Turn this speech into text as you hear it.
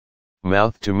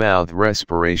Mouth-to-mouth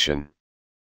respiration.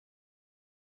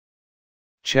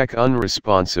 Check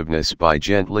unresponsiveness by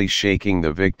gently shaking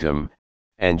the victim,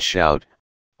 and shout,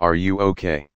 "Are you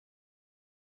okay?"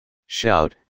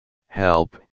 Shout,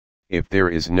 "Help," if there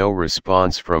is no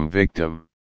response from victim.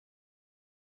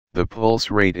 The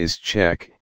pulse rate is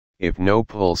check, if no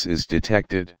pulse is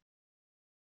detected.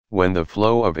 When the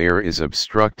flow of air is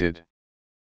obstructed,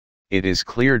 it is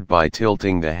cleared by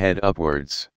tilting the head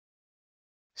upwards,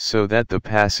 so that the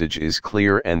passage is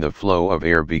clear and the flow of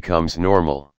air becomes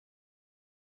normal.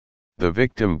 The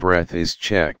victim breath is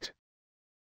checked.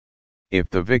 If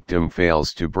the victim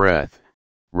fails to breathe,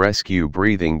 rescue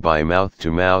breathing by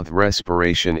mouth-to-mouth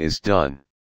respiration is done.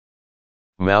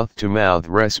 Mouth-to-mouth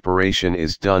respiration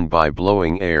is done by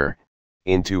blowing air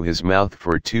into his mouth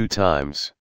for 2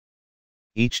 times.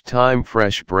 Each time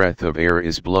fresh breath of air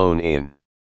is blown in.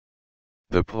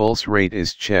 The pulse rate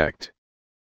is checked.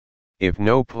 If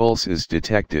no pulse is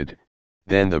detected,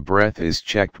 then the breath is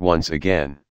checked once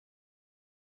again.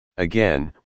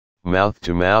 Again,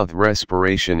 mouth-to-mouth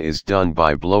respiration is done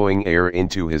by blowing air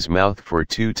into his mouth for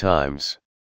 2 times.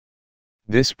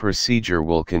 This procedure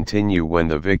will continue when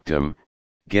the victim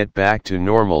get back to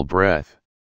normal breath.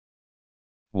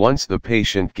 Once the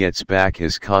patient gets back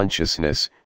his consciousness,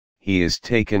 he is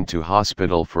taken to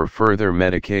hospital for further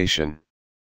medication.